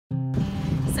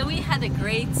So we had a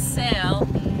great sail.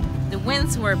 The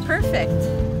winds were perfect.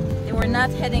 They were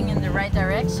not heading in the right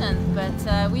direction,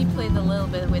 but we played a little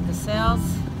bit with the sails,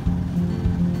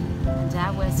 and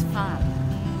that was fun.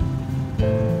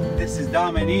 This is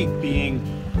Dominique being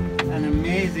an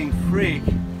amazing freak.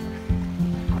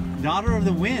 Daughter of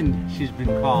the wind, she's been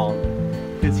called.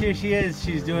 Because here she is,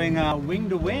 she's doing a wing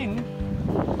to wing,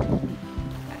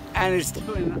 and is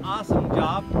doing an awesome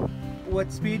job.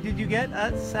 What speed did you get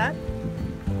us at?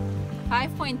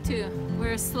 5.2.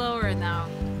 We're slower now.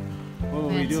 What were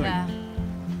we doing?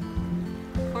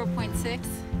 4.6,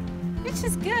 which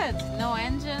is good. No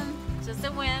engine, just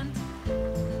the wind.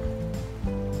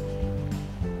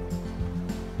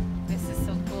 This is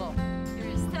so cool. Here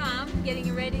is Tom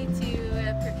getting ready to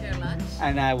prepare lunch.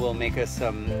 And I will make us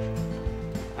some,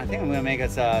 I think I'm going to make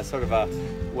us a sort of a,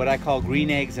 what I call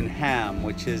green eggs and ham,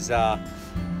 which is,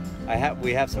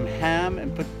 we have some ham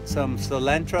and put some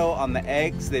cilantro on the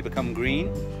eggs, they become green.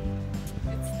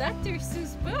 It's Dr.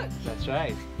 Seuss' book. That's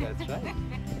right, that's right.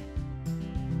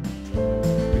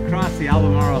 We crossed the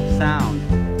Albemarle Sound.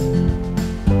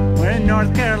 We're in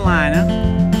North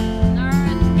Carolina.